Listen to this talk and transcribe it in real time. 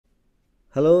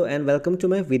Hello and welcome to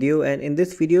my video, and in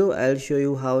this video I'll show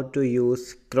you how to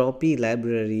use Croppie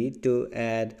library to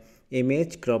add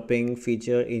image cropping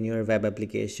feature in your web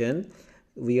application.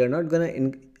 We are not gonna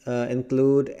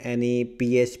include any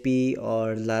PHP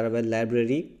or Laravel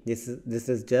library. This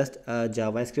is just a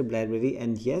JavaScript library,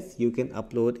 and yes, you can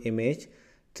upload image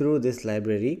through this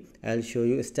library. I'll show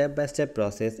you a step-by-step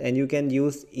process, and you can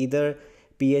use either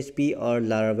PHP or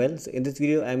Laravel. So in this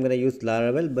video I'm going to use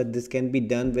Laravel, but this can be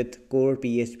done with core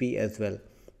PHP as well.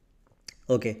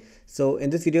 Okay, so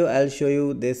in this video I'll show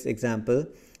you this example.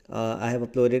 I have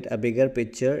uploaded a bigger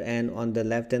picture, and on the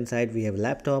left hand side we have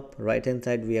laptop, right hand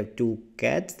side we have two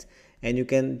cats, and you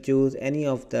can choose any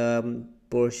of the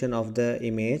portion of the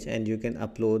image and you can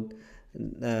upload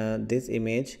this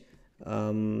image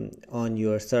on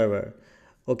your server.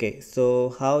 Okay,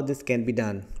 so how this can be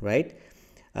done, right?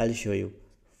 I'll show you.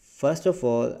 First of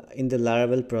all, in the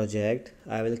Laravel project,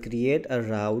 I will create a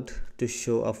route to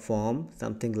show a form,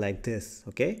 something like this.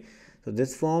 Okay, so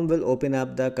this form will open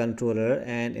up the controller,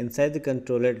 and inside the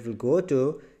controller it will go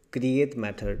to create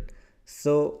method.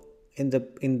 So in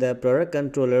the product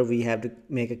controller we have to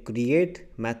make a create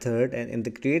method, and in the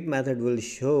create method will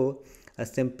show a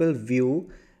simple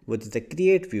view, which is the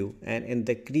create view, and in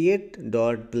the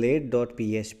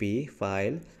create.blade.php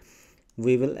file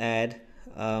we will add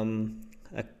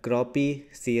a Croppie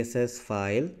CSS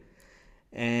file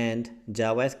and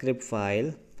JavaScript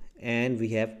file, and we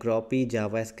have Croppie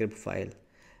JavaScript file.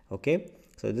 Okay,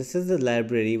 so this is the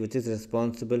library which is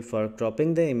responsible for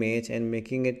cropping the image and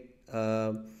making it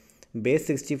base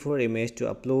 64 image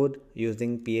to upload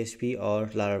using PHP or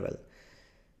Laravel.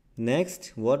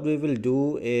 Next, what we will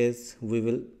do is we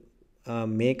will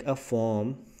make a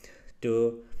form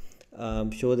to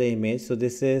show the image. So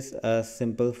this is a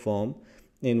simple form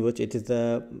in which it is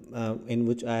the in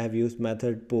which I have used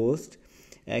method post,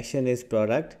 action is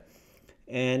product,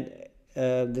 and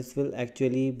this will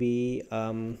actually be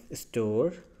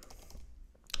store,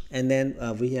 and then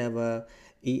we have a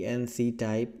enc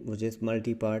type, which is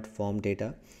multi-part form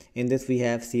data. In this we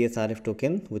have csrf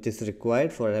token, which is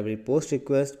required for every post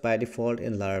request by default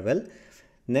in Laravel.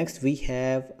 Next we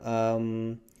have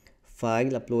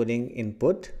file uploading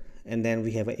input, and then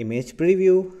we have an image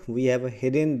preview. We have a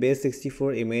hidden base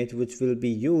 64 image which will be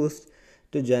used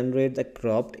to generate the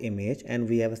cropped image, and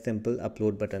we have a simple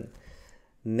upload button.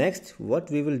 Next, what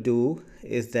we will do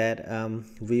is that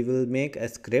we will make a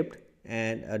script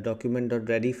and a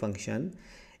document.ready function.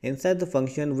 Inside the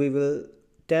function we will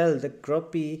tell the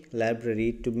Croppie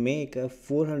library to make a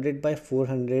 400 by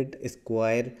 400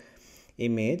 square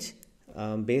image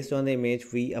based on the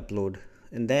image we upload,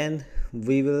 and then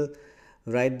we will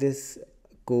write this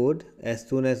code. As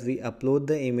soon as we upload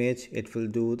the image, it will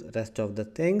do the rest of the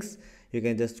things. You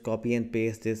can just copy and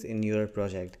paste this in your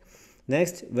project.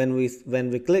 Next, when we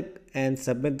click and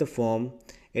submit the form,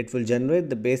 it will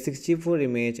generate the base 64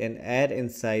 image and add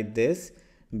inside this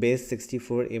base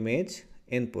 64 image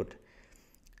input.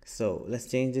 So let's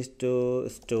change this to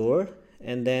store,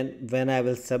 and then when I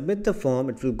will submit the form,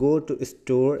 it will go to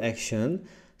store action.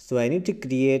 So I need to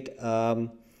create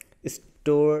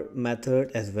store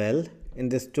method as well. In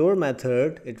the store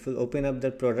method, it will open up the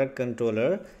product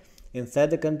controller. Inside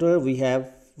the controller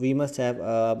we must have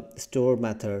a store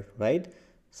method, right?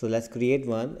 So let's create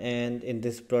one, and in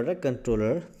this product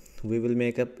controller we will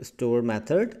make a store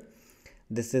method.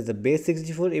 This is the base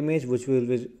 64 image which we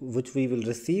will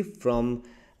receive from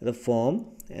the form,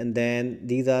 and then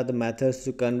these are the methods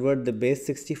to convert the base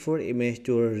 64 image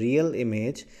to a real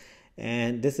image,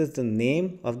 and this is the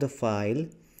name of the file,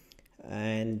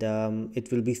 and it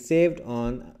will be saved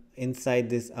on inside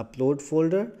this upload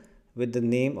folder with the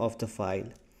name of the file.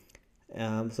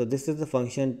 So this is the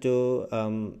function to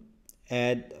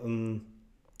add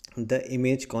the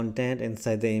image content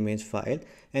inside the image file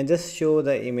and just show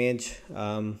the image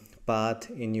path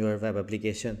in your web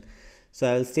application. So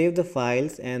I will save the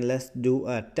files and let's do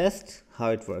a test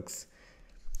how it works.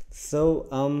 So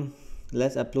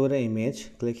let's upload an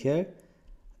image. Click here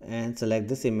and select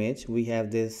this image. We have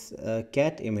this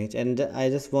cat image, and I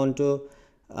just want to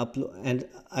upload, and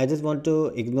I just want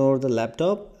to ignore the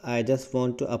laptop. I just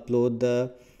want to upload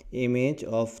the image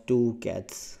of two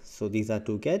cats. So these are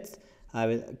two cats. I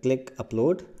will click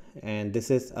upload, and this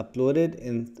is uploaded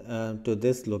in to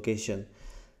this location.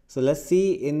 So let's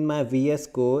see in my VS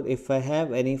Code if I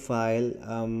have any file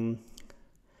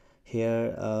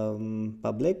here,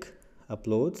 public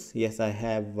uploads. Yes, I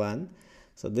have one.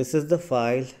 So this is the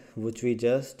file which we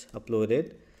just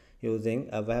uploaded using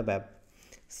a web app.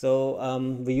 So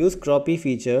we use Croppie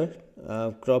feature,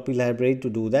 Croppie library to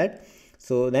do that.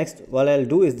 So next what I'll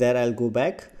do is that I'll go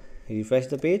back, refresh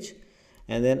the page,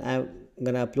 and then I'm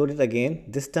gonna upload it again.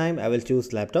 This time I will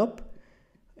choose laptop,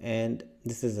 and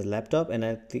this is a laptop, and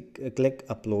I click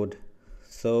upload.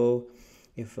 So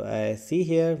if I see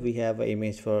here, we have an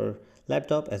image for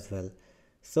laptop as well.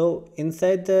 So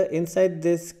inside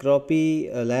this Croppie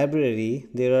library,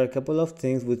 there are a couple of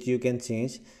things which you can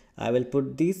change. I will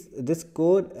put this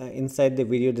code inside the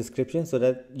video description so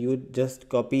that you just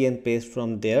copy and paste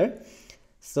from there.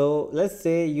 So let's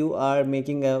say you are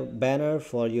making a banner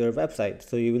for your website,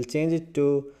 so you will change it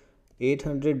to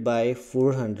 800 by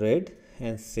 400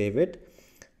 and save it.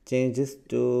 Change this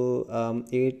to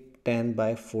 810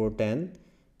 by 410.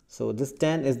 So this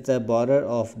 10 is the border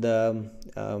of the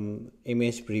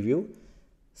image preview.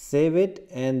 Save it,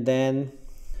 and then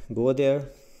go there,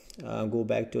 go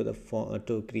back to the form,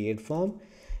 to create form,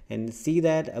 and see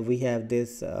that we have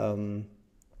this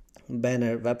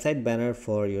banner, website banner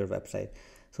for your website.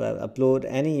 So I'll upload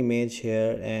any image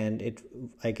here, and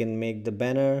I can make the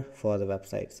banner for the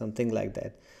website, something like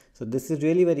that. So this is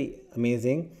really very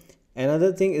amazing.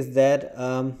 Another thing is that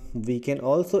we can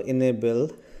also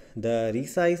enable the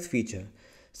resize feature.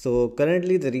 So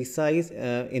currently the resize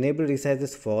enable resize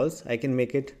is false. I can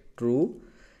make it true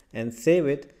and save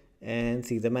it and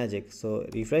see the magic. So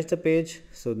refresh the page.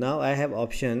 So now I have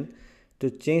option to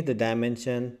change the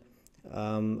dimension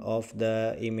of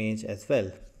the image as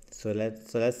well. So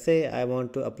let's say I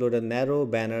want to upload a narrow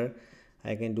banner.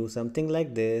 I can do something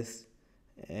like this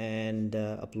and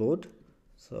upload.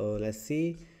 So let's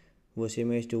see which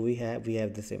image do we have. We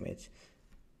have this image.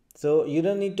 So you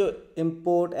don't need to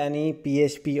import any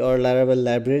PHP or Laravel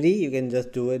library. You can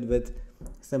just do it with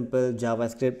simple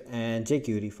JavaScript and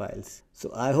jQuery files.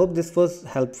 So I hope this was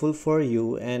helpful for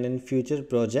you, and in future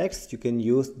projects you can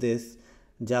use this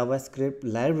JavaScript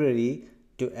library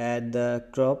to add the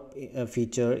crop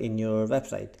feature in your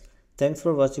website. Thanks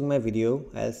for watching my video.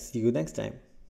 I'll see you next time.